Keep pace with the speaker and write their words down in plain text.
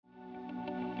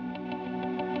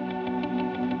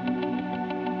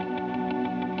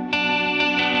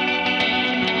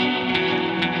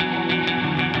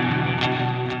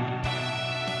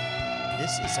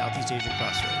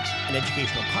an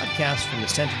educational podcast from the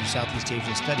Center for Southeast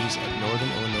Asian Studies at Northern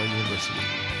Illinois University.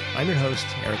 I'm your host,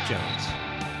 Aarie Jones.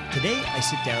 Today, I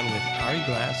sit down with Aarie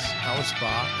Glas, Alice Ba,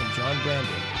 and John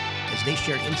Brandon as they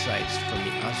share insights from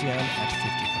the ASEAN at 50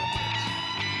 conference.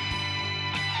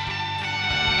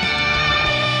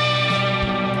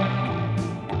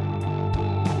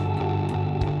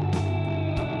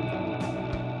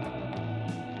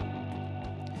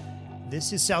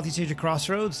 This is Southeast Asia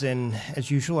Crossroads, and as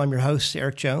usual, I'm your host,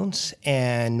 Aarie Jones,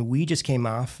 and we just came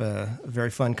off a very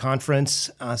fun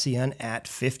conference, ASEAN at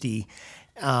 50.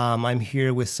 I'm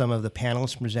here with some of the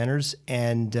panelists and presenters,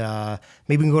 and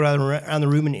maybe we can go around the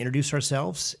room and introduce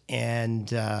ourselves and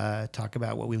talk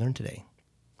about what we learned today.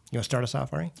 You want to start us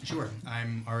off, Aarie? Sure.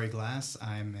 I'm Aarie Glas.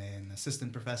 I'm an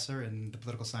assistant professor in the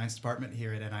political science department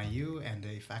here at NIU and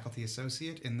a faculty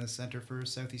associate in the Center for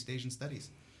Southeast Asian Studies.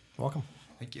 Welcome.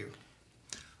 Thank you.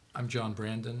 I'm John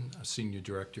Brandon, a Senior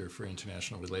Director for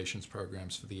International Relations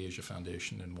Programs for the Asia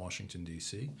Foundation in Washington,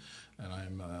 D.C., and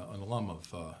I'm an alum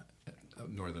of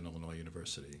Northern Illinois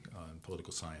University in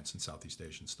Political Science and Southeast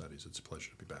Asian Studies. It's a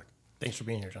pleasure to be back. Thanks for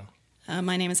being here, John.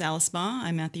 My name is Alice Ba.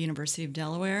 I'm at the University of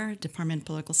Delaware, Department of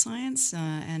Political Science,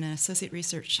 and an Associate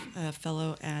Research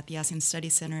Fellow at the ASEAN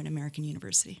Studies Center at American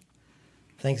University.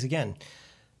 Thanks again.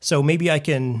 So maybe I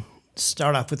can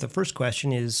start off with the first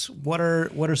question is, what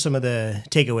are some of the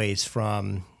takeaways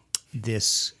from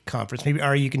this conference? Maybe,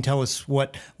 Aarie, you can tell us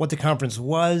what the conference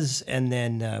was, and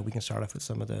then we can start off with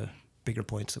some of the bigger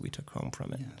points that we took home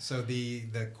from it. Yeah, so the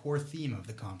core theme of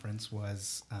the conference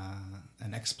was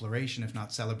an exploration, if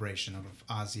not celebration, of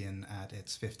ASEAN at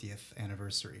its 50th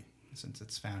anniversary since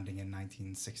its founding in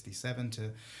 1967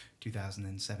 to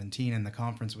 2017, and the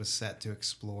conference was set to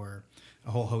explore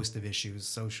a whole host of issues,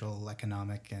 social,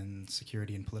 economic, and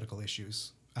security and political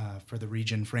issues for the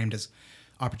region, framed as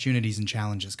opportunities and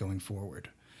challenges going forward.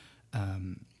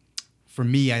 For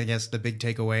me, I guess the big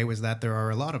takeaway was that there are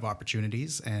a lot of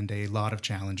opportunities and a lot of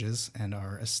challenges, and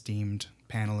our esteemed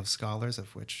panel of scholars,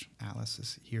 of which Alice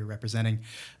is here representing,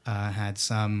 had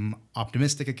some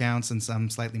optimistic accounts and some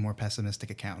slightly more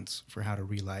pessimistic accounts for how to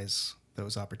realize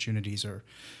those opportunities or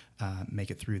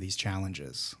make it through these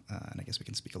challenges. And I guess we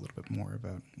can speak a little bit more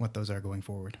about what those are going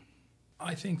forward.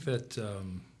 I think that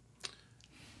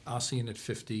ASEAN at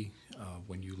 50,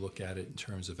 when you look at it in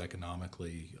terms of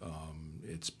economically,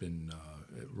 it's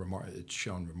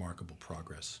shown remarkable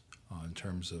progress in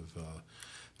terms of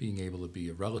being able to be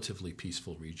a relatively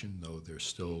peaceful region, though there's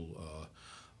still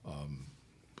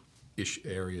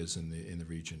areas in the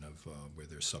region of where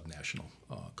there's subnational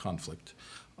conflict.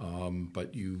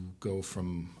 But you go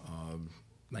from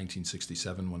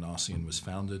 1967, when ASEAN was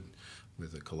founded,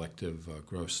 with a collective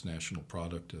gross national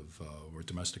product of or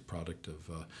domestic product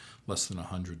of less than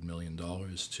 $100 million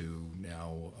to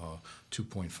now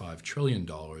 $2.5 trillion,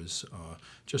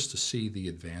 just to see the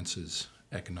advances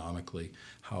economically,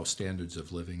 how standards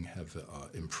of living have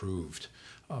improved,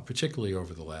 particularly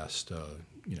over the last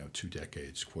 2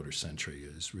 decades, quarter century,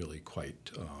 is really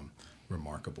quite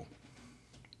remarkable.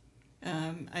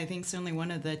 I think certainly one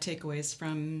of the takeaways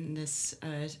from this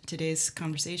today's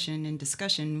conversation and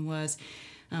discussion was,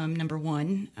 number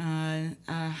one,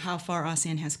 how far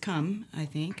ASEAN has come, I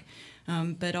think.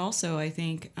 But also, I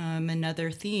think another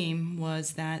theme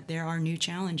was that there are new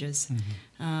challenges,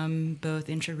 both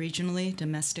intra-regionally,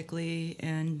 domestically,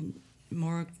 and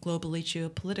more globally,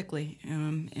 geopolitically.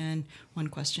 And one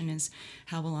question is,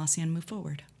 how will ASEAN move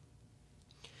forward?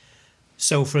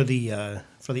 So for the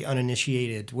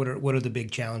uninitiated, what are the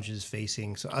big challenges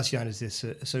facing? So ASEAN is this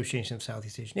Association of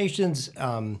Southeast Asian Nations.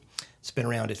 It's been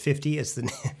around at 50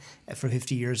 for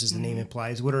 50 years, as the name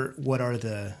implies. What are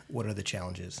the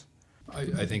challenges?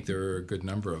 I think there are a good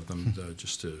number of them.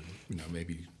 Just to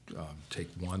maybe take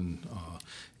one,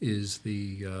 is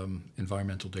the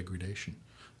environmental degradation.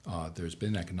 There's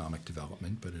been economic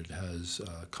development, but it has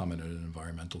come at an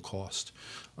environmental cost.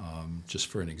 Just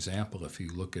for an example, if you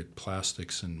look at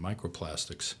plastics and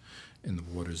microplastics in the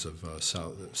waters of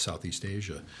Southeast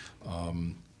Asia,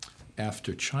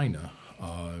 after China,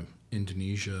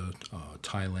 Indonesia,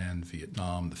 Thailand,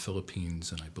 Vietnam, the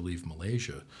Philippines, and I believe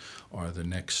Malaysia are the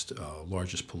next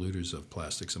largest polluters of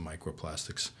plastics and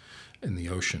microplastics in the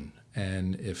ocean.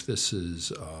 And if this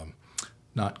is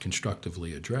not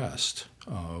constructively addressed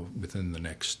within the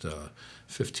next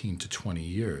 15 to 20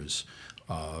 years,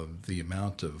 the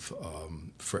amount of,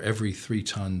 for every 3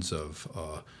 tons of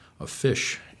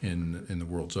fish in the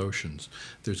world's oceans,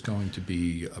 there's going to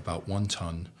be about 1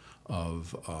 ton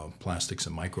of plastics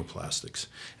and microplastics.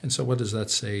 And so what does that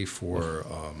say for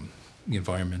the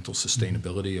environmental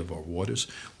sustainability of our waters.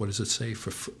 What does it say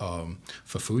for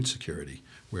food security,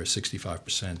 where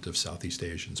 65% of Southeast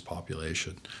Asia's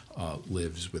population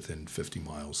lives within 50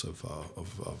 miles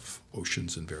of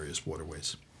oceans and various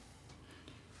waterways?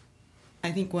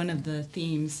 I think one of the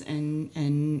themes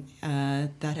and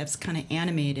that has kind of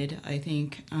animated, I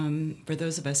think, for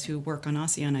those of us who work on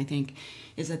ASEAN, I think,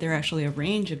 is that there are actually a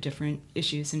range of different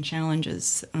issues and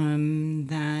challenges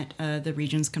that the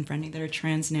region's confronting that are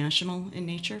transnational in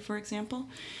nature, for example.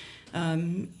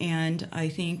 And I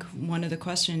think one of the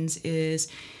questions is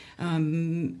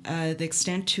the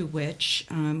extent to which,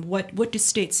 what do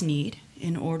states need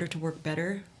in order to work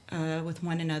better with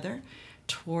one another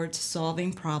towards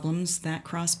solving problems that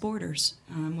cross borders,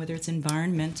 whether it's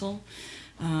environmental,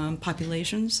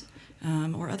 populations,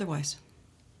 or otherwise.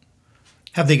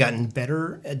 Have they gotten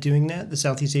better at doing that, the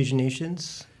Southeast Asian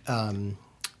nations, than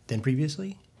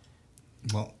previously?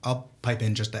 Well, I'll pipe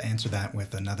in just to answer that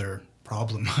with another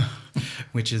problem,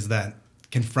 which is that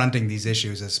confronting these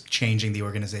issues is changing the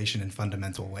organization in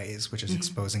fundamental ways, which is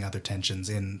exposing other tensions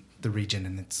in the region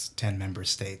and its 10 member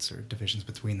states, or divisions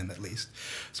between them at least.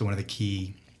 So one of the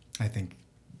key, I think,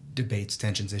 debates,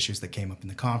 tensions, issues that came up in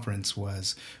the conference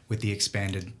was with the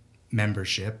expanded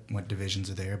membership, what divisions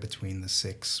are there between the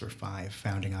 6 or 5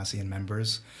 founding ASEAN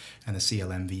members and the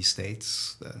CLMV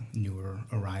states, the newer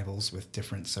arrivals with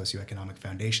different socioeconomic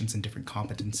foundations and different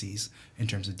competencies in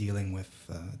terms of dealing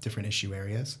with different issue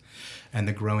areas, and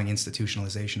the growing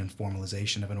institutionalization and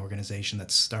formalization of an organization that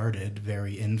started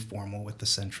very informal with the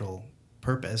central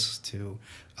purpose to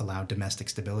allow domestic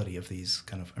stability of these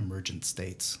kind of emergent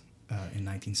states in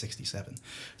 1967.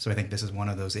 So I think this is one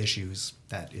of those issues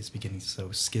that is beginning to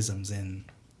sow schisms in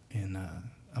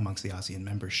amongst the ASEAN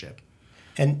membership.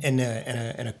 And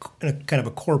a kind of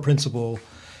a core principle,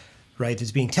 right,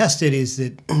 that's being tested is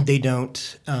that they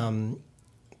don't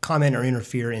comment or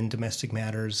interfere in domestic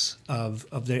matters of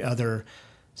the other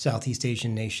Southeast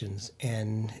Asian nations.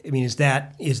 And I mean, is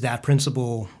that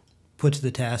principle put to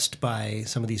the test by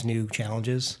some of these new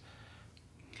challenges?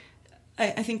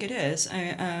 I think it is.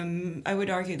 I would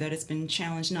argue that it's been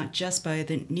challenged not just by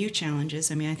the new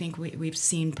challenges. I mean, I think we've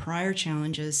seen prior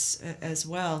challenges as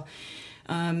well.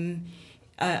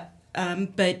 But,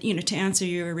 to answer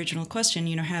your original question,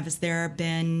 has there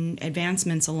been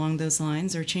advancements along those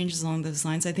lines or changes along those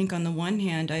lines? I think on the one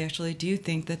hand, I actually do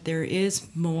think that there is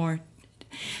more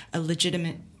a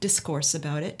legitimate discourse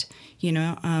about it,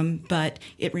 but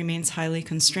it remains highly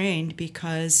constrained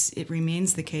because it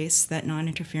remains the case that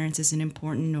non-interference is an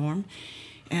important norm,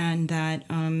 and that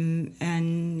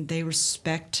and they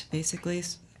respect basically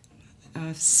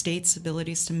states'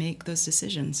 abilities to make those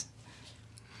decisions.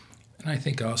 And I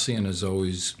think ASEAN has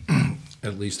always,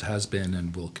 at least has been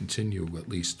and will continue, at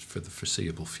least for the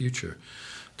foreseeable future,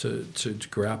 to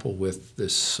grapple with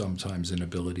this sometimes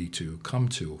inability to come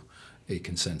to a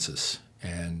consensus.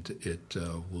 And it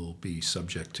will be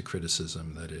subject to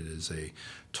criticism that it is a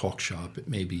talk shop, it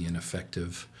may be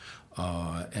ineffective,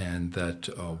 and that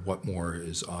what more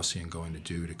is ASEAN going to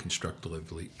do to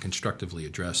constructively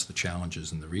address the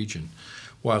challenges in the region,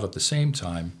 while at the same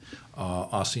time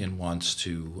ASEAN wants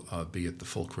to be at the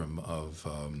fulcrum of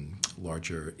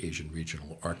larger Asian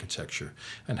regional architecture.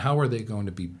 And how are they going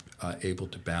to be able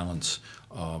to balance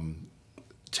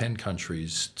 10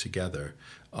 countries together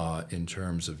in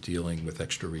terms of dealing with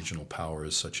extra-regional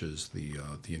powers such as the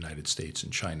United States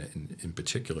and China in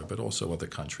particular, but also other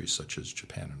countries such as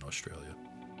Japan and Australia?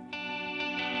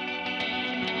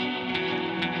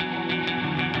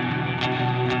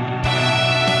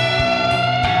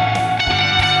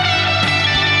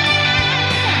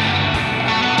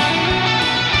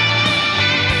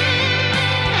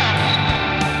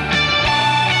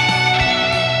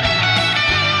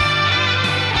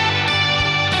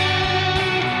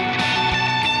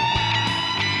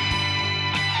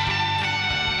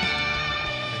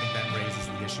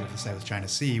 China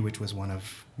Sea, which was one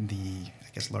of the,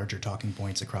 larger talking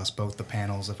points across both the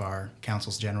panels of our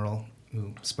councils general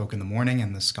who spoke in the morning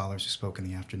and the scholars who spoke in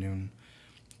the afternoon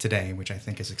today, which I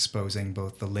think is exposing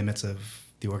both the limits of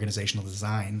the organizational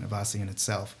design of ASEAN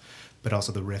itself, but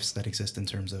also the rifts that exist in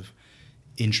terms of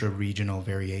intra-regional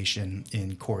variation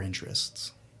in core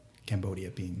interests, Cambodia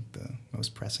being the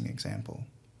most pressing example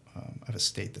of a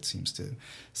state that seems to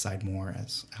side more,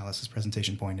 as Alice's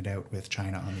presentation pointed out, with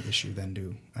China on the issue than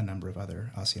do a number of other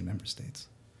ASEAN member states.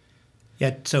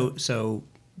 Yeah, so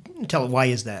why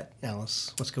is that,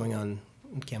 Alice? What's going on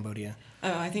in Cambodia?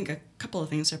 Oh, I think a couple of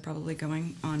things are probably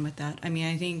going on with that. I mean,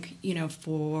 I think,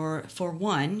 for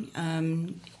one,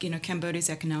 Cambodia's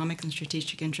economic and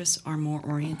strategic interests are more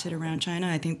oriented around China.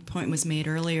 I think the point was made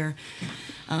earlier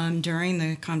during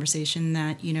the conversation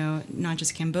that, not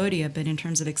just Cambodia, but in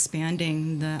terms of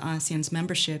expanding the ASEAN's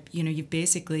membership, you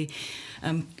basically,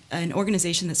 an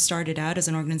organization that started out as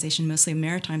an organization mostly of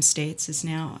maritime states is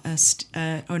now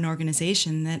an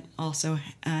organization that also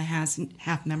has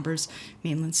half members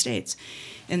mainland states.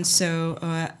 And so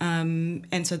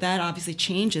that obviously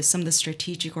changes some of the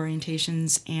strategic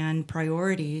orientations and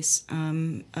priorities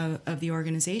of the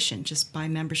organization just by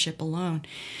membership alone.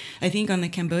 I think on the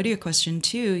Cambodia question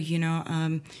too,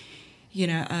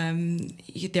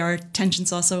 there are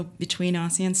tensions also between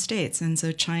ASEAN states, and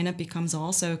so China becomes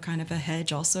also kind of a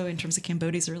hedge also in terms of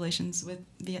Cambodia's relations with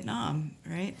Vietnam,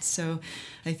 right? So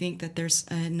I think that there's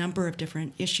a number of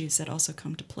different issues that also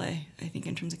come to play, I think,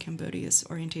 in terms of Cambodia's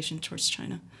orientation towards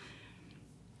China.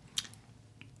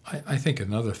 I think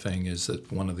another thing is that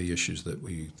one of the issues that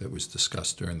was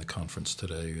discussed during the conference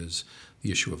today is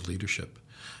the issue of leadership.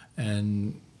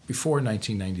 And before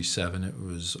 1997, it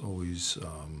was always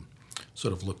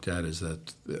sort of looked at as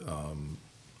that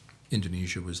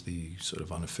Indonesia was the sort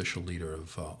of unofficial leader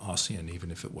of ASEAN,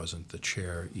 even if it wasn't the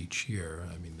chair each year.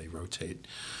 I mean, they rotate,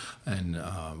 and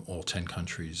all 10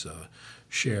 countries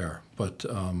share. But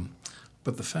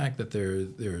the fact that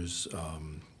there's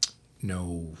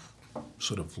no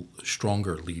sort of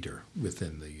stronger leader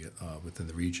within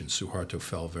the region. Suharto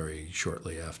fell very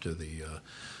shortly after the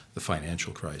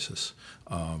financial crisis.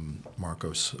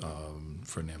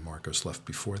 Ferdinand Marcos left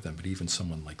before then, but even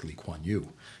someone like Lee Kuan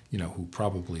Yew, who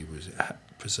probably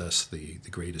possessed the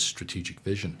greatest strategic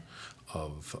vision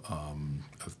of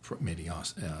maybe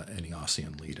any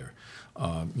ASEAN leader.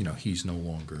 He's no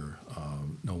longer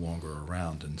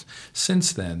around, and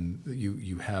since then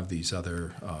you have these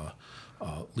other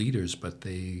leaders, but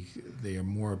they are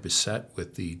more beset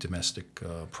with the domestic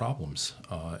problems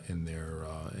in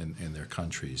their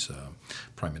countries.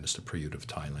 Prime Minister Prayut of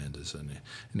Thailand is an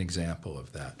example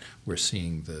of that. We're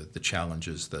seeing the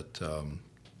challenges that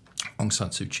Aung San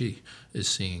Suu Kyi is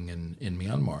seeing in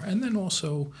Myanmar, and then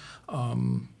also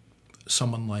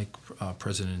someone like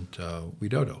President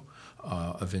Widodo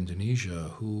of Indonesia,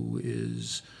 who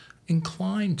is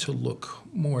inclined to look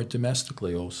more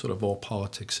domestically, or sort of all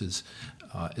politics is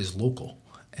local,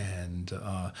 and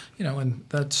and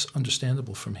that's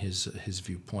understandable from his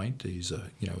viewpoint. He's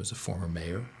as a former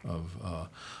mayor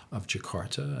of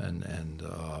Jakarta and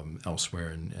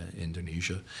elsewhere in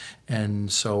Indonesia, and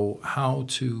so how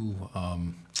to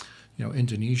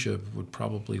Indonesia would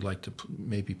probably like to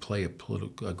maybe play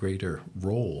a greater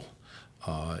role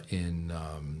in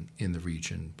the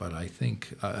region, but I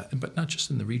think, but not just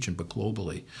in the region, but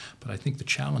globally. But I think the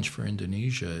challenge for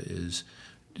Indonesia is,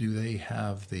 do they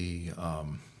have the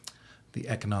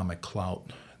economic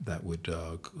clout that would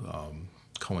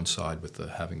coincide with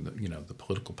having the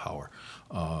political power,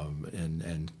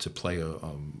 and to play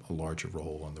a larger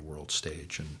role on the world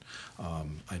stage? And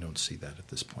I don't see that at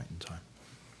this point in time.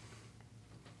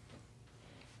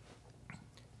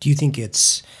 Do you think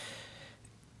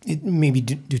maybe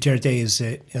Duterte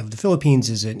of the Philippines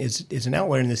is an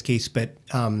outlier in this case, but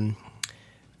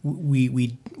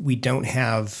we don't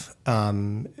have.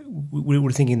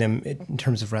 We're thinking them in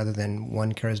terms of, rather than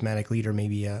one charismatic leader,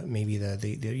 maybe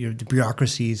the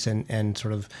bureaucracies and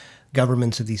sort of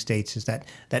governments of these states. Is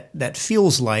that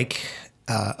feels like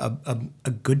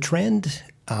a good trend,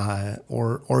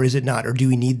 or is it not? Or do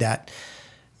we need that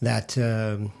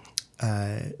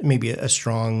maybe a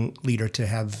strong leader to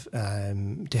have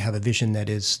a vision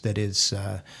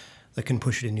that can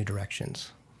push it in new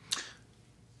directions?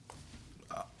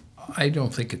 I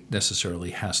don't think it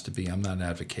necessarily has to be. I'm not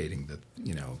advocating that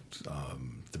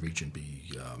the region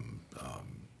be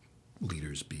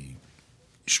leaders be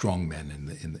strong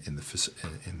men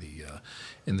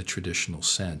in the traditional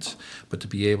sense, but to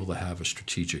be able to have a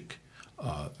strategic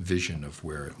vision of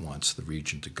where it wants the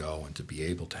region to go, and to be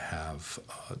able to have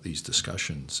these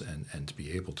discussions and to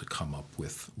be able to come up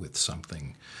with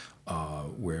something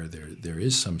where there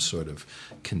is some sort of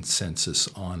consensus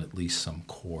on at least some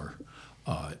core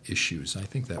issues. I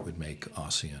think that would make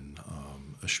ASEAN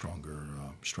a stronger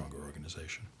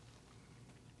organization.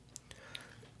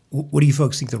 What do you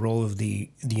folks think the role of the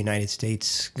United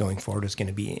States going forward is going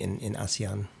to be in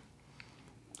ASEAN?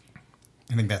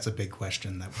 I think that's a big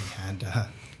question that we had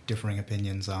differing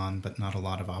opinions on, but not a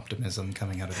lot of optimism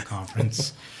coming out of the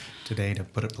conference today, to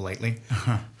put it politely.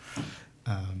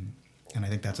 And I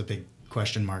think that's a big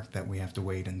question mark that we have to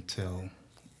wait until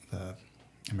the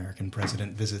American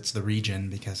president visits the region,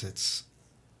 because it's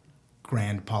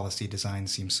grand policy design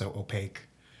seems so opaque,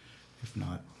 if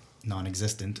not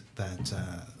non-existent, that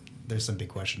there's some big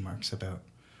question marks about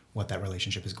what that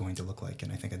relationship is going to look like.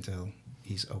 And I think until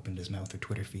he's opened his mouth or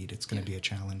Twitter feed, it's going to be a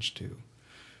challenge to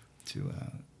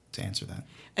answer that.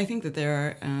 I think that there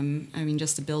are,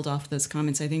 just to build off those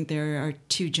comments, I think there are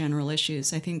two general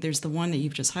issues. I think there's the one that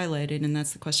you've just highlighted, and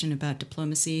that's the question about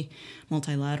diplomacy,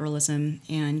 multilateralism,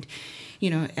 and,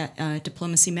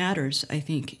 diplomacy matters, I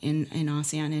think, in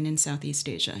ASEAN and in Southeast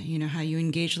Asia. How you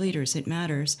engage leaders, it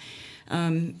matters.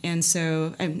 And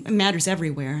so it matters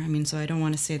everywhere. So I don't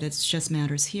want to say that it just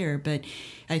matters here, but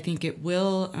I think it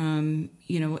will,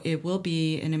 it will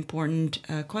be an important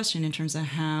question in terms of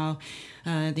how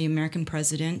the American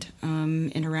president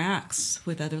interacts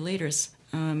with other leaders.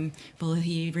 Will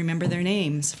he remember their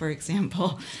names, for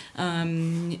example?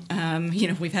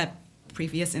 We've had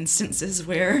previous instances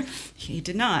where he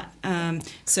did not.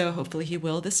 So hopefully he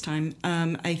will this time.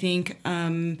 I think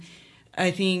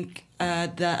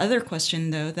the other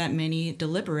question, though, that many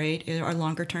deliberate are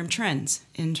longer-term trends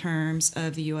in terms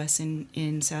of the U.S.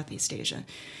 in Southeast Asia.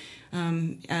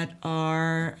 At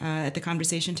the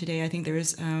conversation today, I think there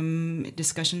was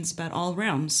discussions about all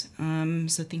realms.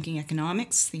 So thinking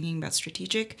economics, thinking about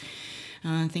strategic,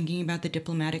 thinking about the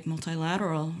diplomatic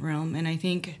multilateral realm, and I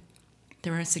think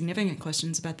there are significant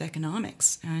questions about the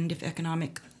economics, and if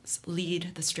economics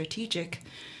lead the strategic,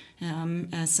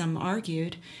 as some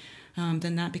argued,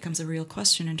 then that becomes a real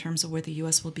question in terms of where the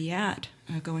U.S. will be at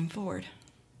going forward.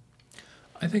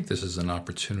 I think this is an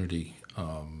opportunity,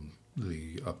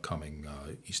 the upcoming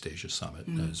East Asia Summit,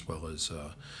 as well as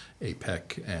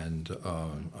APEC, and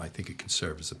I think it can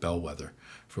serve as a bellwether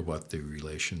for what the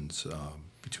relations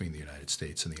between the United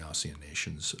States and the ASEAN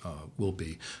nations will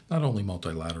be, not only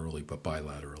multilaterally but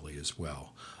bilaterally as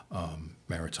well.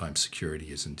 Maritime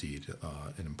security is indeed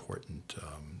an important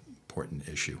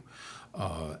issue,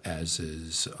 as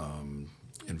is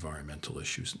environmental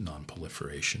issues,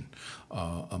 non-proliferation,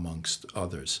 amongst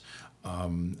others.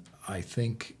 I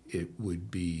think it would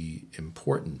be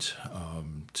important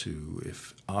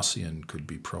if ASEAN could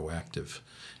be proactive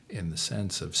in the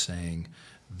sense of saying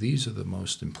these are the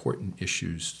most important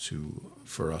issues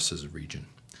for us as a region.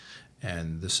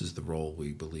 And this is the role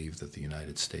we believe that the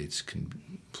United States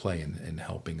can play in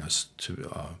helping us to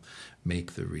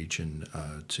make the region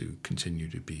to continue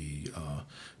to be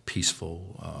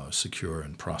peaceful, secure,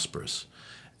 and prosperous.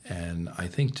 And I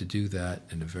think to do that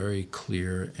in a very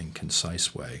clear and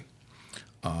concise way.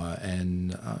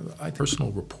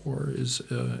 Personal rapport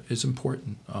is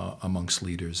important amongst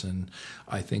leaders, and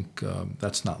I think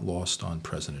that's not lost on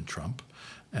President Trump.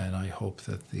 And I hope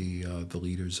that the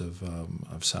leaders of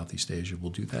Southeast Asia will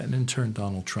do that, and in turn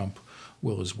Donald Trump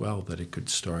will as well. That it could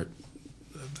start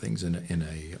things in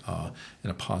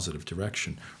a positive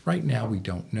direction. Right now we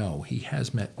don't know. He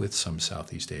has met with some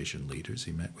Southeast Asian leaders.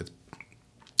 He met with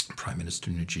Prime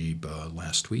Minister Najib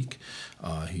last week.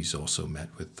 He's also met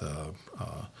with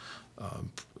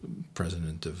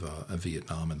President of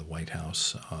Vietnam in the White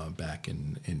House back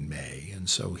in May, and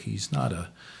so he's not a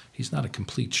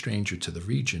complete stranger to the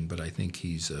region, but I think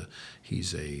he's a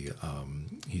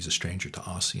stranger to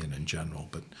ASEAN in general.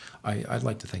 But I'd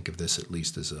like to think of this at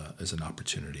least as an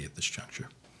opportunity at this juncture.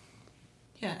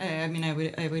 Yeah,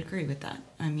 I would agree with that.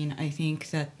 I think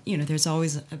that there's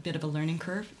always a bit of a learning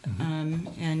curve,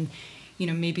 and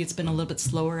maybe it's been a little bit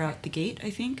slower out the gate. I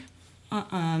think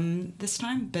this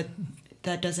time, but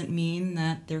that doesn't mean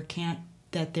that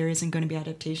there isn't going to be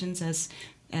adaptations as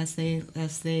they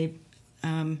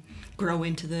grow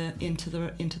into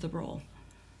the role.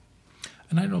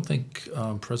 And I don't think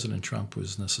President Trump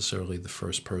was necessarily the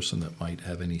first person that might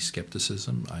have any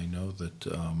skepticism. I know that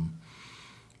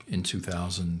in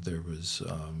 2000 there was,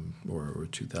 or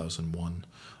 2001,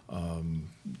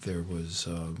 there was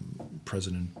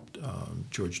President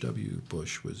George W.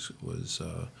 Bush was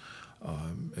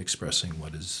expressing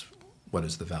what is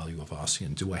the value of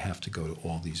ASEAN. Do I have to go to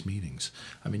all these meetings?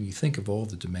 You think of all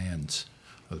the demands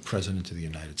of the President of the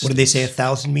United States. What did they say?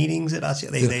 1,000 meetings at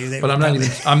ASEAN? But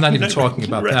I'm not even talking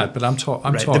about right. that. But I'm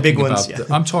talking the big about ones, yeah.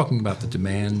 I'm talking about the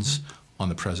demands on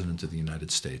the President of the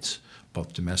United States,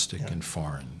 both domestic and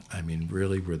foreign.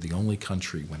 Really, we're the only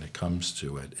country when it comes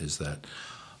to it is that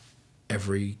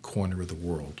every corner of the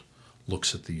world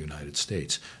looks at the United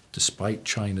States. Despite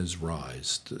China's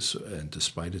rise and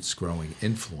despite its growing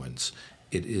influence,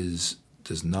 it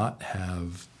does not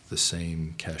have the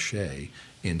same cachet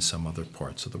in some other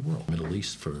parts of the world, Middle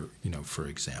East, for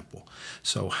example.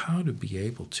 So how to be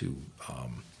able to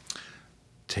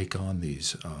take on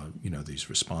these these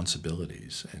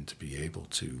responsibilities and to be able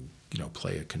to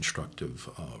play a constructive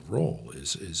role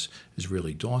is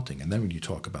really daunting. And then when you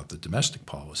talk about the domestic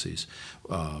policies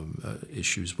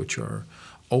issues, which are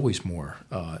always more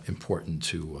important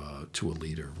to a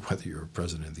leader, whether you're a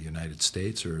president of the United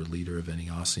States or a leader of any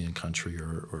ASEAN country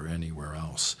or anywhere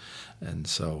else. And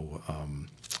so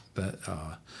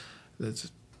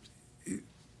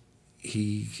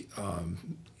he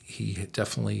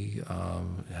definitely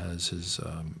has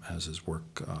his work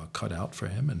cut out for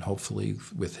him, and hopefully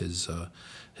with his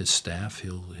staff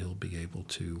he'll be able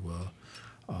to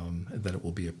that it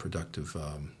will be a productive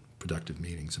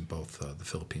meetings in both the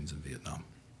Philippines and Vietnam.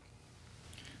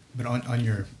 But on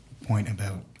your point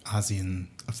about ASEAN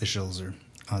officials or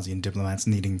ASEAN diplomats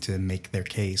needing to make their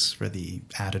case for the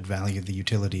added value, the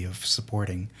utility of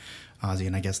supporting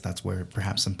ASEAN, I guess that's where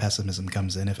perhaps some pessimism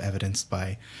comes in, if evidenced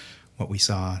by what we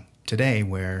saw today,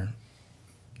 where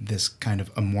this kind of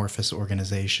amorphous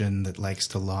organization that likes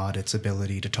to laud its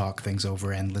ability to talk things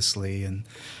over endlessly and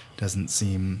doesn't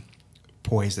seem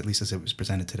poised, at least as it was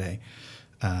presented today,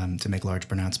 to make large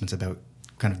pronouncements about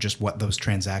kind of just what those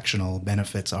transactional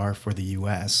benefits are for the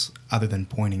U.S., other than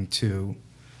pointing to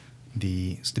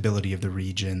the stability of the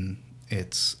region,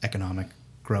 its economic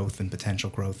growth and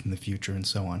potential growth in the future, and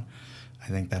so on. I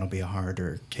think that'll be a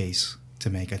harder case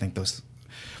to make. I think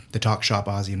the talk shop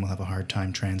ASEAN will have a hard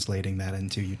time translating that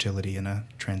into utility in a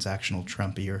transactional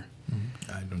Trumpier.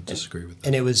 I don't disagree with that.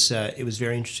 And it was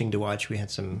very interesting to watch. We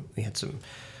had some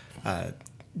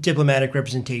diplomatic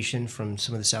representation from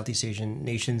some of the Southeast Asian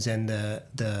nations, and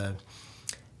the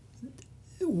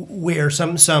where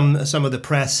some of the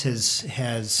press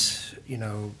has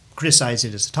criticized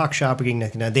it as a talk shop.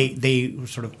 They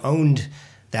sort of owned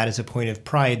that as a point of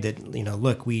pride that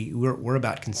look, we're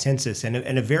about consensus, and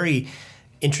a very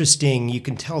interesting. You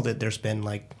can tell that there's been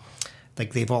like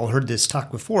they've all heard this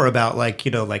talk before about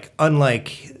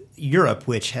unlike Europe,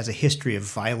 which has a history of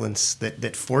violence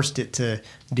that forced it to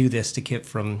do this to keep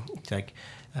from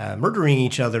murdering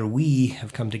each other. We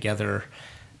have come together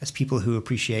as people who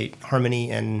appreciate harmony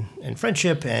and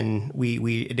friendship, and it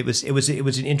was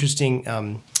an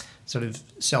interesting sort of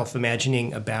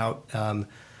self-imagining about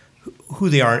who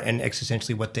they are and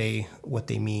existentially what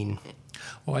they mean.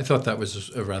 Well, I thought that was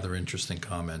a rather interesting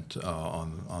comment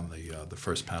on the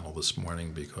first panel this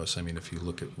morning, because I mean, if you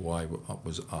look at why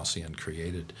was ASEAN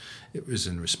created, it was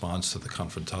in response to the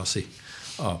konfrontasi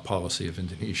policy of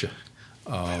Indonesia,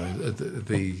 back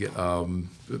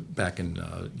in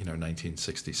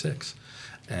 1966,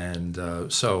 and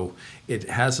so it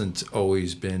hasn't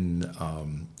always been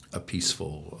a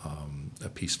peaceful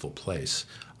place.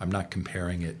 I'm not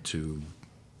comparing it to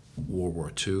World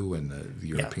War II and the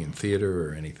European theater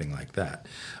or anything like that,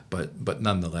 but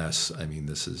nonetheless, I mean,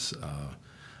 this is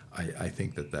I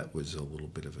think that was a little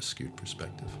bit of a skewed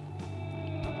perspective.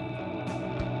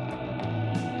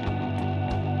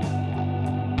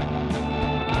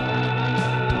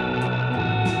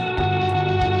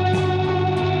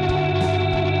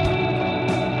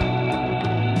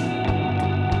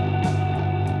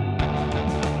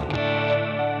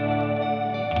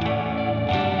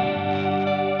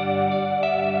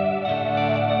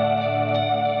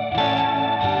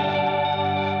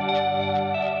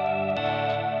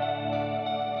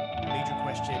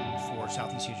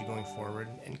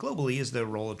 Is the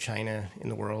role of China in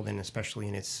the world, and especially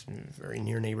in its very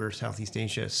near neighbor, Southeast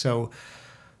Asia. So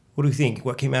what do you think?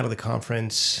 What came out of the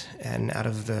conference and out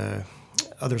of the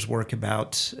others' work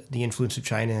about the influence of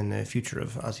China and the future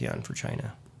of ASEAN for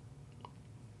China?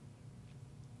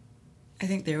 I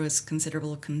think there was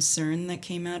considerable concern that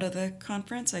came out of the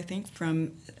conference, I think,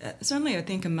 from certainly I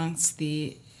think amongst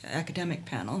the academic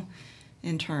panel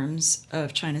in terms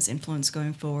of China's influence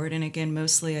going forward. And again,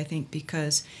 mostly I think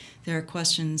because there are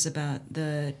questions about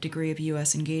the degree of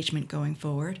U.S. engagement going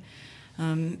forward.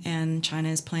 And China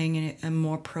is playing a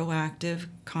more proactive,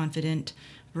 confident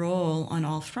role on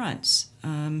all fronts,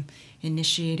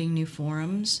 initiating new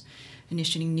forums,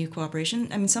 initiating new cooperation.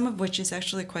 I mean, some of which is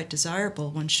actually quite desirable,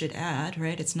 one should add,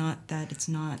 right? It's not that it's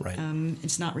not, right.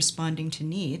 It's not responding to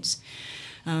needs.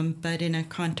 But in a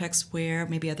context where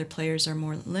maybe other players are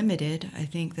more limited, I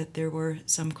think that there were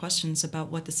some questions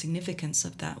about what the significance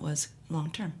of that was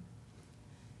long term.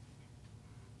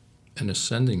 And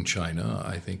ascending China,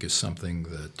 I think, is something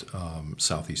that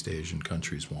Southeast Asian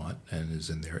countries want and is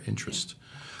in their interest.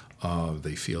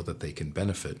 They feel that they can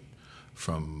benefit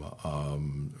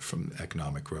from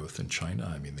economic growth in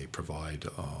China. I mean, they provide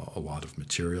a lot of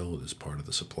material as part of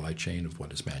the supply chain of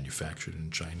what is manufactured in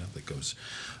China that goes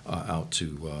out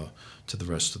to the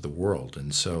rest of the world,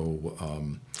 and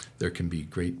so there can be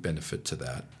great benefit to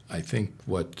that. I think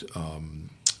what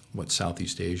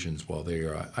Southeast Asians, while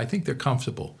I think they're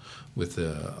comfortable with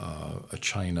a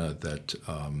China that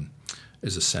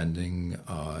is ascending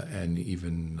and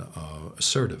even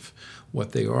assertive.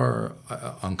 What they are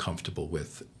uncomfortable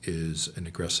with is an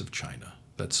aggressive China.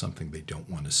 That's something they don't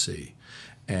want to see.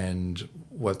 And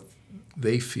what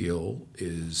they feel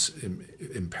is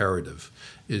imperative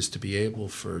is to be able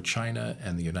for China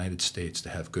and the United States to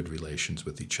have good relations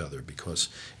with each other, because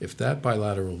if that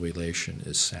bilateral relation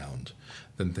is sound,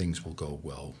 then things will go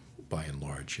well by and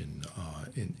large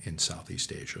in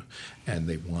Southeast Asia. And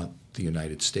they want the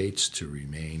United States to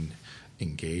remain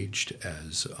engaged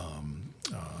as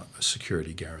a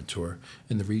security guarantor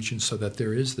in the region so that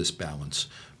there is this balance.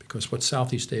 Because what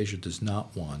Southeast Asia does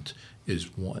not want is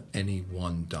any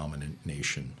one dominant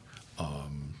nation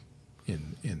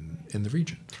in the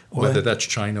region, whether that's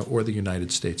China or the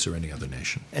United States or any other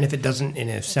nation. And if it doesn't, and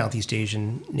if Southeast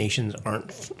Asian nations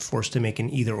aren't forced to make an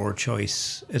either-or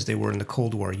choice as they were in the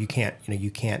Cold War, you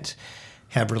can't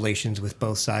have relations with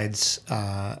both sides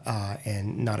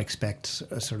and not expect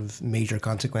sort of major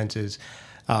consequences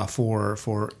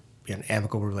for an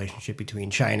amicable relationship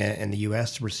between China and the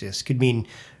U.S. to persist. Could mean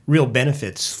real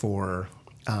benefits for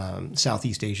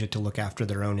Southeast Asia to look after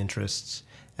their own interests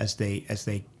as they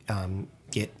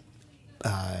get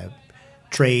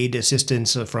trade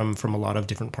assistance from a lot of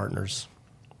different partners.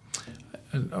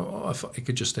 And if I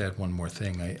could just add one more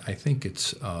thing, I think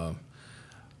it's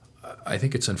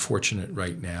unfortunate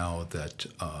right now that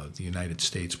the United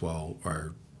States, while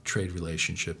our trade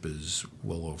relationship is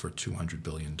well over $200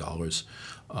 billion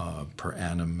per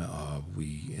annum.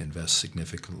 We invest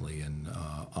significantly in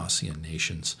ASEAN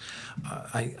nations.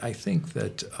 I think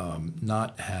that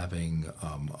not having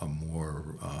a more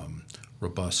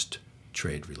robust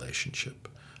trade relationship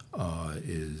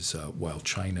is while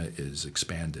China is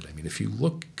expanded. I mean, if you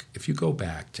go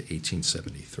back to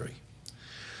 1873.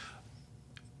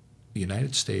 The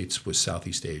United States was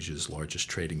Southeast Asia's largest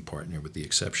trading partner, with the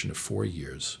exception of 4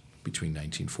 years between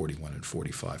 1941 and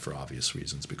 45 for obvious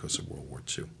reasons because of World War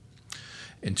II.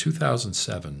 In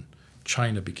 2007,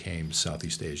 China became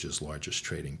Southeast Asia's largest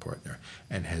trading partner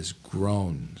and has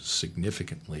grown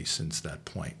significantly since that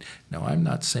point. Now, I'm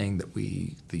not saying that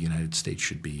the United States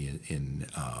should be in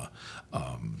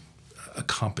a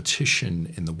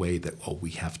competition in the way that,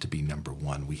 we have to be number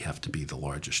one, we have to be the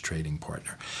largest trading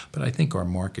partner. But I think our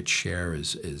market share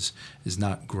is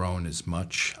not grown as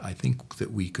much. I think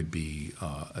that we could be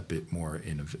a bit more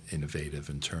innovative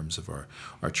in terms of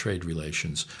our trade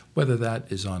relations, whether that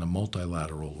is on a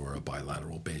multilateral or a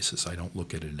bilateral basis. I don't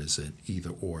look at it as an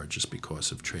either or just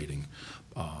because of trading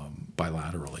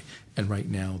bilaterally. And right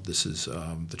now, this is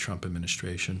the Trump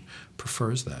administration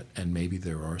prefers that, and maybe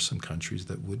there are some countries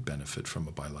that would benefit from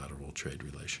a bilateral trade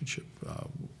relationship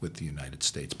with the United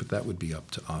States, but that would be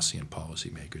up to ASEAN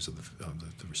policymakers of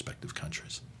the respective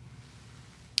countries.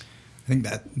 I think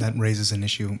that raises an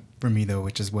issue for me, though,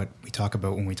 which is what we talk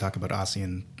about when we talk about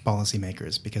ASEAN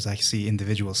policymakers, because I see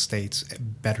individual states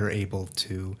better able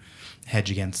to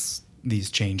hedge against these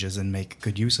changes and make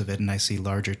good use of it, and I see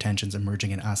larger tensions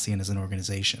emerging in ASEAN as an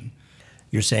organization.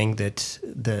 You're saying that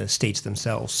the states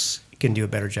themselves can do a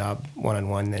better job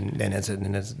one-on-one than as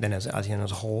ASEAN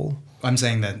as a whole? I'm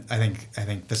saying that I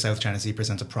think the South China Sea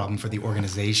presents a problem for the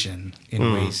organization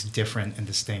in ways different and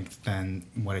distinct than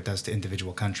what it does to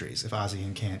individual countries. If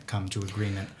ASEAN can't come to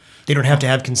agreement, they don't have to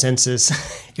have consensus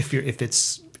if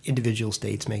it's individual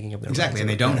states making up their exactly, and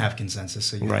they don't have consensus,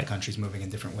 so you right. have countries moving in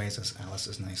different ways, as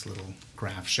Alice's nice little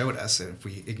graph showed us. If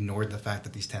we ignored the fact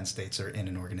that these 10 states are in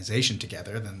an organization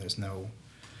together, then there's no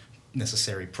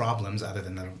necessary problems other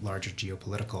than the larger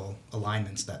geopolitical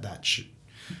alignments that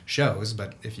shows.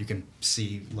 But if you can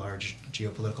see large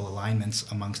geopolitical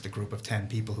alignments amongst a group of 10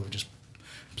 people who have just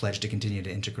pledged to continue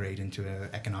to integrate into an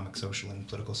economic, social, and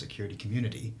political security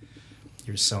community,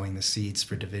 you're sowing the seeds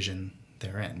for division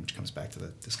therein, which comes back to the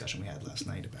discussion we had last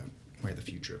night about where the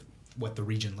future, what the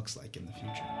region looks like in the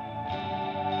future.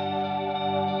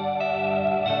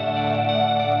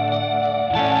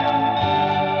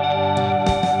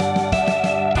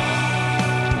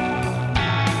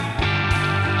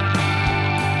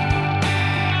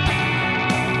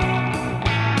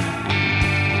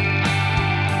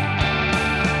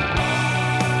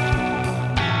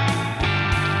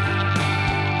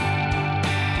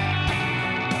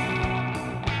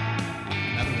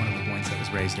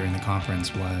 raised during the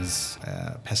conference was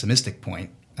a pessimistic point,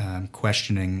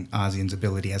 questioning ASEAN's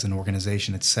ability as an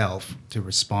organization itself to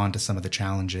respond to some of the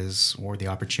challenges or the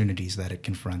opportunities that it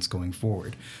confronts going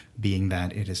forward, being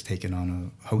that it has taken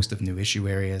on a host of new issue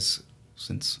areas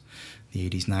since the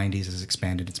 80s, 90s, has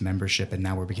expanded its membership, and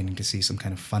now we're beginning to see some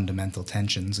kind of fundamental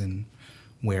tensions in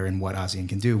where and what ASEAN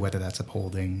can do, whether that's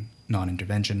upholding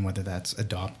non-intervention, whether that's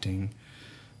adopting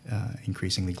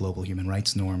increasingly global human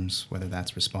rights norms, whether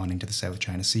that's responding to the South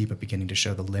China Sea, but beginning to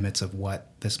show the limits of what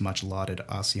this much lauded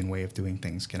ASEAN way of doing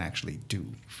things can actually do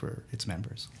for its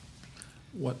members.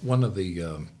 One of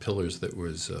the pillars that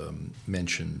was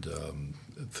mentioned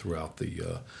throughout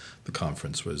the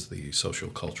conference was the social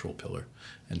cultural pillar,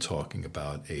 and talking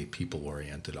about a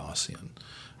people-oriented ASEAN.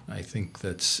 I think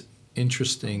that's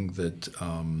interesting that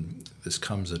this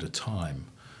comes at a time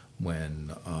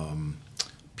when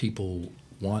people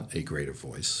want a greater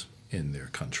voice in their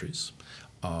countries.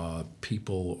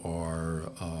 People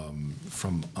are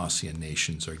from ASEAN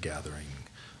nations are gathering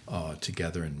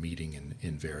together and meeting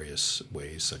in various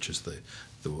ways, such as the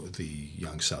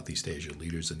Young Southeast Asia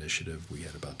Leaders Initiative. We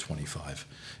had about 25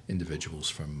 individuals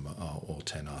from all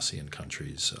 10 ASEAN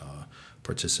countries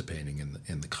participating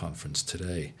in the conference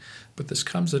today. But this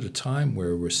comes at a time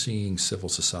where we're seeing civil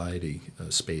society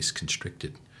space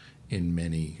constricted in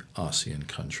many ASEAN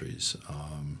countries.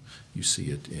 You see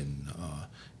it in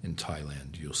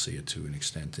Thailand. You'll see it to an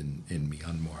extent in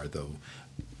Myanmar, though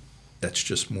that's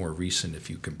just more recent if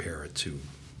you compare it to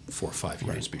 4 or 5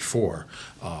 years before,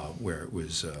 where it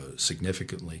was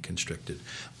significantly constricted.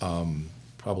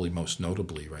 Probably most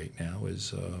notably right now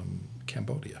is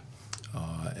Cambodia.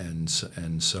 And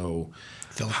so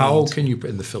how can you,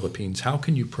 in the Philippines, how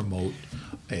can you promote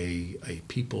a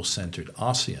people-centered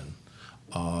ASEAN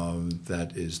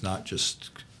that is not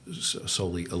just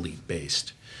solely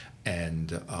elite-based,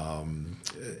 and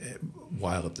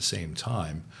while at the same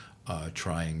time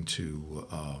trying to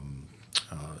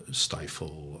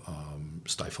stifle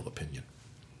opinion?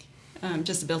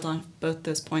 Just to build on both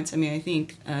those points, I mean, I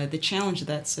think the challenge of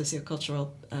that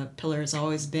sociocultural pillar has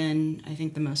always been, I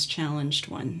think, the most challenged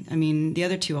one. I mean, the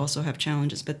other two also have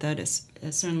challenges, but that is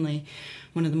certainly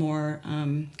one of the more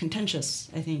contentious,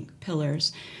 I think,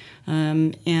 pillars.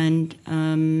 As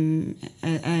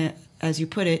you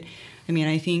put it, I mean,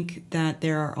 I think that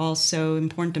there are also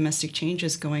important domestic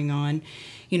changes going on.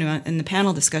 You know, in the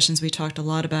panel discussions, we talked a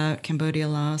lot about Cambodia,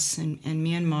 Laos, and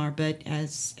Myanmar, but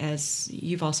as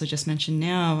you've also just mentioned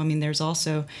now, I mean, there's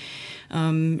also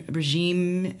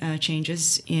regime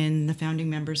changes in the founding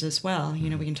members as well.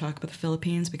 You know, we can talk about the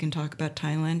Philippines, we can talk about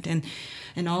Thailand,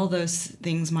 and all those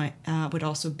things would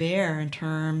also bear in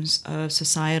terms of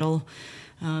societal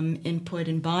input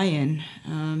and buy-in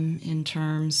in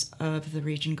terms of the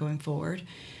region going forward.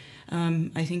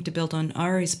 I think to build on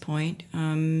Aarie's point,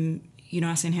 you know,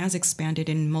 ASEAN has expanded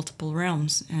in multiple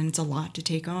realms, and it's a lot to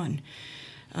take on.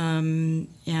 We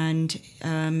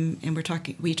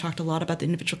talked a lot about the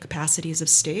individual capacities of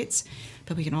states,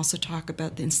 but we can also talk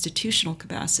about the institutional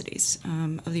capacities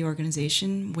of the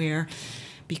organization, where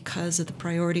because of the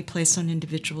priority placed on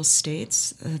individual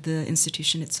states, the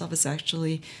institution itself is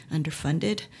actually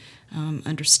underfunded,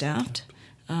 understaffed.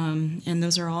 And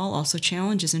those are all also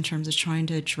challenges in terms of trying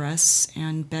to address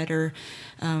and better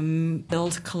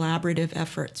build collaborative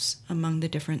efforts among the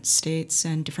different states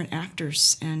and different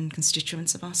actors and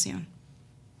constituents of ASEAN.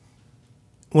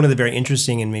 One of the very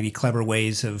interesting and maybe clever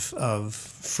ways of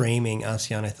framing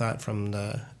ASEAN, I thought, from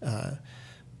the I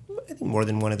think more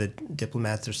than one of the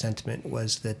diplomats, their sentiment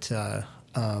was that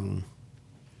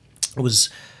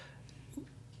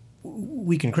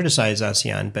we can criticize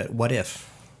ASEAN, but what if,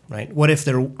 right? What if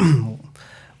there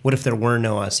were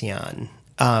no ASEAN?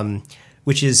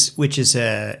 Which is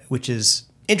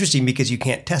interesting because you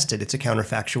can't test it. It's a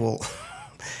counterfactual.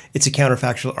 It's a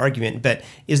counterfactual argument. But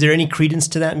is there any credence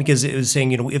to that? Because it was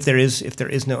saying, you know, if there is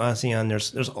no ASEAN,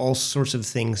 there's all sorts of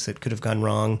things that could have gone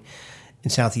wrong in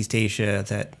Southeast Asia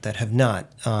that have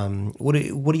not. What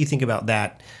do you think about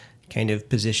that kind of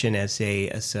position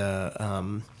it's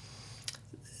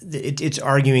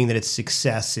arguing that its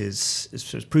success is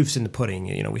proofs in the pudding.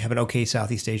 You know, we have an okay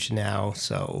Southeast Asia now,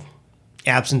 so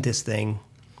absent this thing.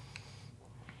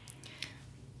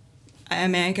 I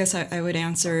mean, I guess I would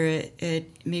answer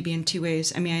it maybe in two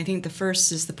ways. I mean, I think the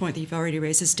first is the point that you've already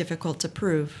raised. It's difficult to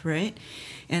prove, right?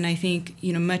 And I think,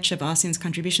 you know, much of ASEAN's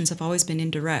contributions have always been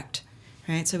indirect,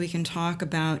 right? So we can talk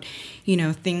about, you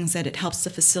know, things that it helps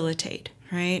to facilitate,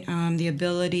 right? The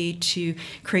ability to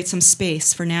create some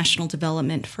space for national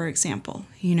development, for example,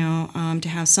 you know, to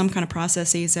have some kind of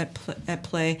processes at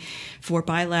play for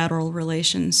bilateral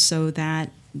relations so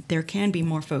that there can be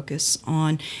more focus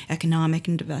on economic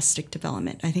and domestic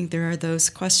development. I think there are those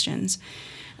questions.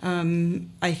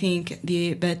 I think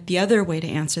the other way to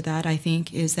answer that, I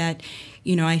think, is that,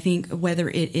 I think whether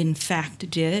it in fact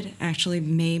did actually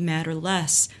may matter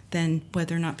less than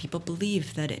whether or not people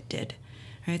believe that it did.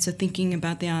 Right? So thinking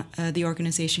about the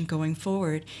organization going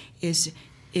forward is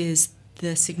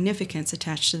the significance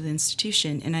attached to the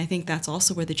institution, and I think that's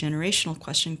also where the generational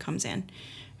question comes in.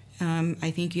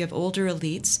 I think you have older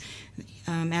elites,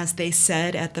 as they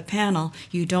said at the panel,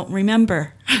 you don't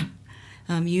remember.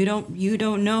 You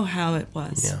don't know how it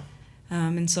was. Yeah.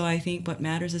 And so I think what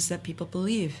matters is that people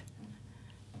believe.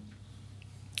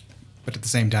 But at the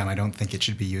same time, I don't think it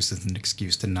should be used as an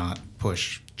excuse to not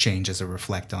push changes or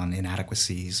reflect on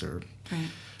inadequacies or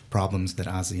problems that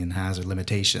ASEAN has, or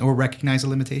limitations, or recognize the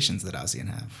limitations that ASEAN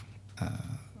have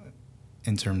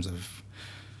in terms of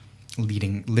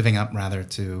living up rather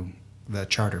to the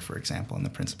Charter, for example, and the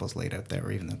principles laid out there,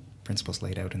 or even the principles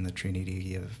laid out in the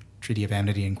Treaty of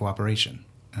Amity and Cooperation.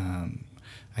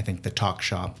 I think the talk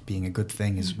shop being a good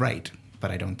thing is right,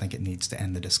 but I don't think it needs to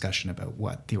end the discussion about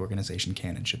what the organization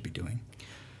can and should be doing.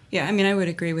 Yeah, I mean, I would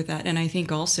agree with that. And I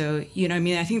think also,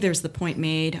 I think there's the point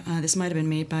made, this might have been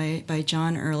made by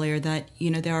John earlier, that,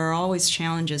 there are always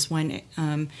challenges when,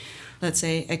 let's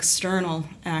say, external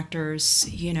actors,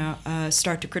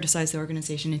 start to criticize the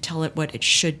organization and tell it what it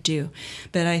should do.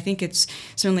 But I think it's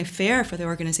certainly fair for the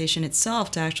organization itself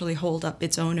to actually hold up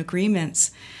its own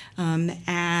agreements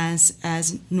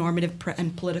as normative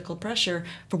and political pressure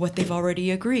for what they've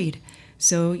already agreed.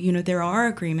 So, there are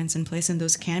agreements in place, and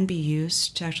those can be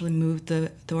used to actually move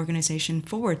the organization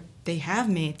forward. They have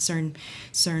made certain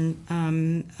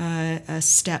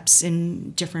steps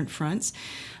in different fronts.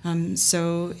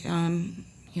 So,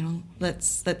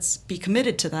 let's be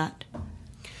committed to that.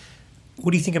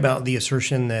 What do you think about the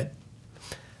assertion that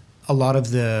a lot of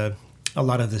the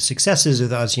successes of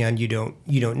the ASEAN you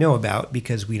don't know about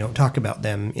because we don't talk about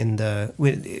them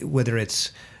whether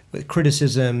it's with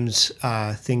criticisms,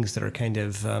 things that are kind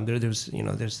of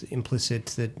there's implicit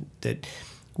that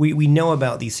we know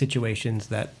about these situations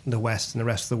that the West and the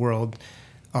rest of the world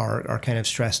are kind of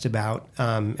stressed about,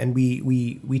 and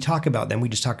we talk about them. We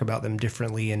just talk about them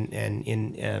differently.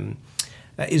 And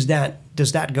does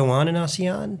that go on in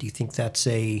ASEAN? Do you think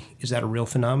is that a real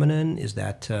phenomenon? Is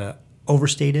that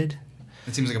overstated?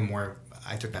 It seems like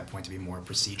I took that point to be more a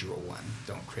procedural one.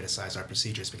 Don't criticize our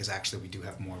procedures, because actually we do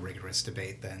have more rigorous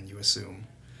debate than you assume.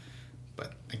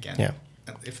 But again,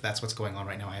 if that's what's going on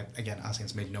right now,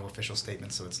 ASEAN's made no official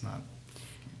statement, so it's not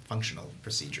functional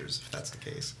procedures, if that's the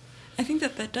case. I think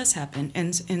that does happen.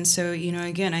 And so,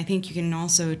 again, I think you can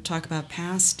also talk about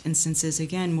past instances,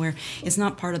 again, where it's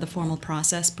not part of the formal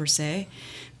process per se,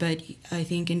 but I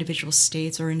think individual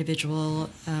states or individual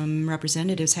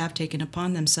representatives have taken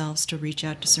upon themselves to reach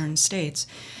out to certain states.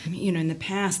 In the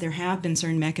past, there have been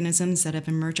certain mechanisms that have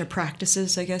emerged, or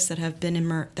practices, I guess, that have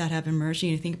emerged.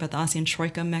 You think about the ASEAN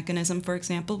Troika mechanism, for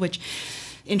example, which,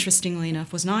 interestingly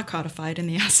enough, was not codified in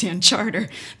the ASEAN Charter,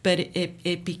 but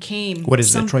it became What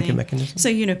is something. the Troika mechanism?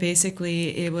 So,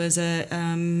 basically it was a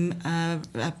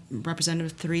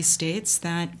representative of 3 states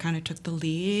that kind of took the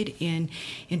lead in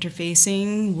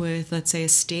interfacing with, let's say, a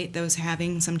state that was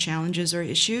having some challenges or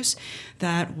issues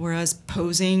that was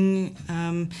posing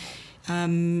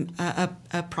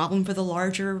a problem for the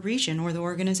larger region or the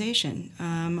organization,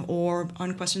 or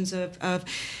on questions of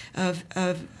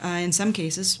in some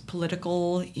cases,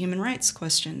 political human rights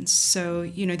questions. So,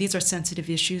 these are sensitive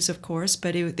issues, of course,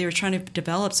 but they were trying to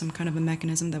develop some kind of a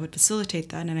mechanism that would facilitate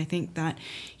that, and I think that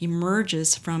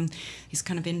emerges from these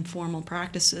kind of informal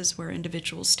practices where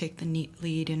individuals take the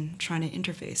lead in trying to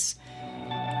interface.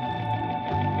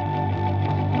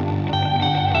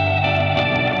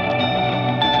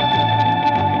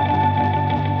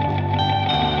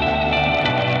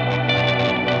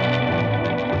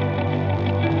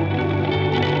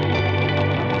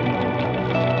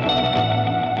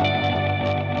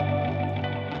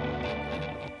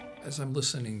 As I'm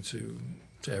listening to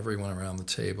everyone around the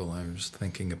table, I was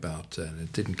thinking about, and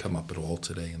it didn't come up at all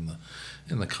today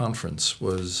in the conference,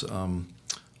 was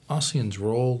ASEAN's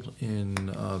role in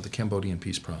the Cambodian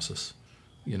peace process.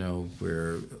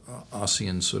 Where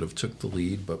ASEAN sort of took the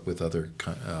lead, but with other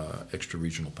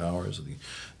extra-regional powers, the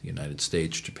United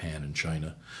States, Japan, and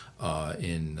China,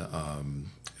 in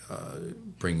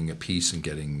bringing a peace and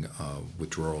getting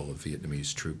withdrawal of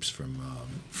Vietnamese troops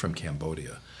from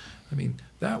Cambodia. I mean,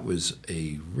 that was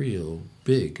a real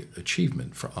big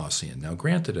achievement for ASEAN. Now,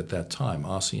 granted, at that time,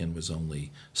 ASEAN was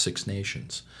only 6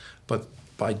 nations. But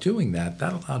by doing that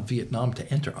allowed Vietnam to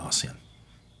enter ASEAN.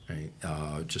 right?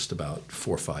 Just about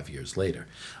 4 or 5 years later.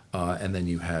 And then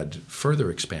you had further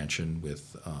expansion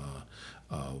with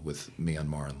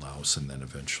Myanmar and Laos, and then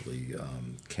eventually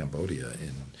Cambodia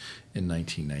in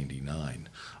 1999.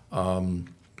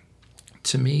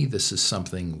 To me, this is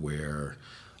something where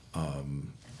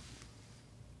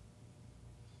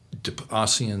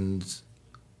ASEAN's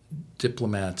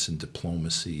diplomats and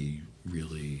diplomacy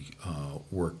really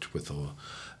worked with a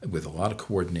lot of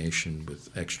coordination with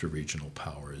extra-regional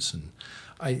powers, and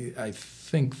I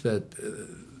think that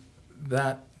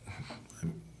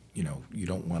you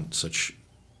don't want such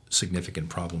significant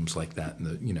problems like that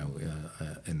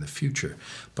in the future,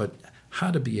 but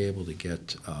how to be able to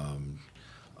get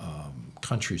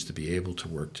countries to be able to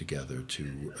work together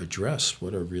to address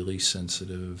what are really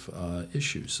sensitive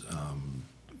issues.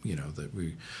 That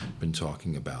we've been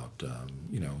talking about.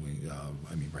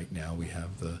 Right now we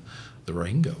have the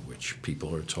Rohingya, which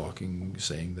people are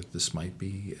saying that this might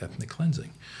be ethnic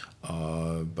cleansing.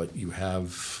 But you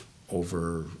have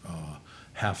over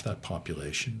half that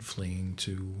population fleeing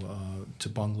to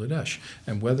Bangladesh,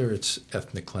 and whether it's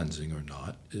ethnic cleansing or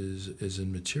not is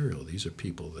immaterial. These are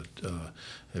people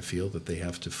that feel that they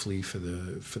have to flee for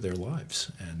their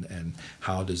lives, and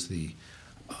how does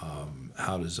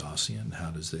ASEAN,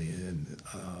 how does the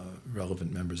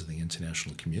relevant members of the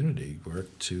international community work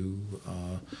to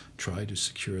try to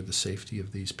secure the safety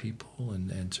of these people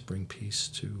and to bring peace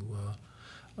to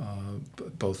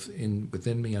both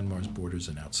within Myanmar's borders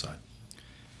and outside?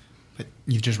 But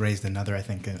you've just raised another, I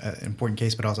think, important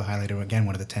case, but also highlighted, again,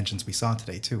 one of the tensions we saw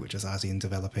today, too, which is ASEAN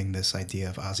developing this idea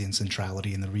of ASEAN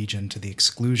centrality in the region to the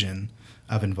exclusion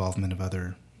of involvement of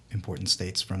other important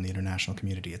states from the international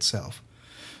community itself.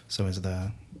 So as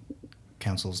the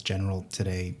Council's General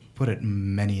today put it,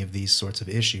 many of these sorts of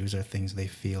issues are things they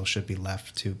feel should be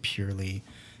left to purely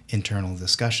internal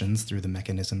discussions through the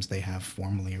mechanisms they have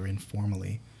formally or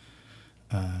informally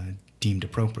deemed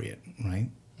appropriate, right?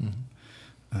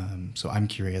 Mm-hmm. So I'm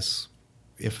curious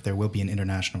if there will be an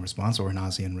international response or an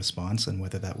ASEAN response, and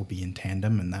whether that will be in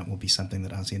tandem, and that will be something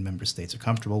that ASEAN member states are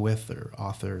comfortable with or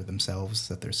author themselves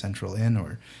that they're central in,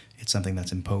 or it's something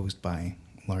that's imposed by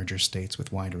larger states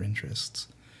with wider interests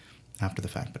after the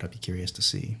fact. But I'd be curious to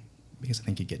see, because I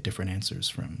think you get different answers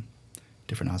from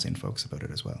different ASEAN folks about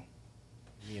it as well.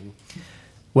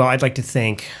 Well, I'd like to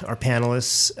thank our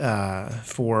panelists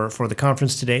for the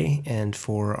conference today and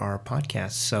for our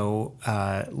podcast. So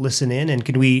listen in, and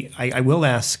I will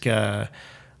ask, are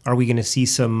we going to see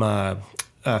some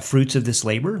fruits of this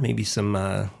labor? Maybe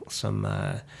some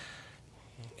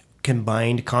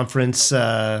combined conference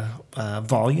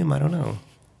volume? I don't know.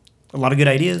 A lot of good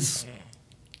ideas.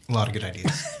 A lot of good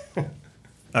ideas.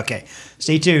 Okay,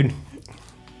 stay tuned.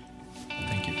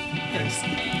 Thank you. Thanks.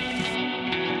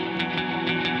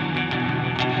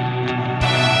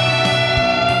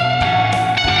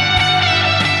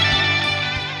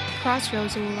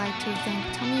 Crossroads would like to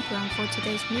thank Tommy Brown for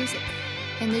today's music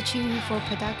and the Chu for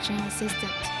production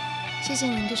assistant. 谢谢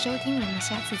您的收听，我们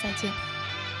下次再见。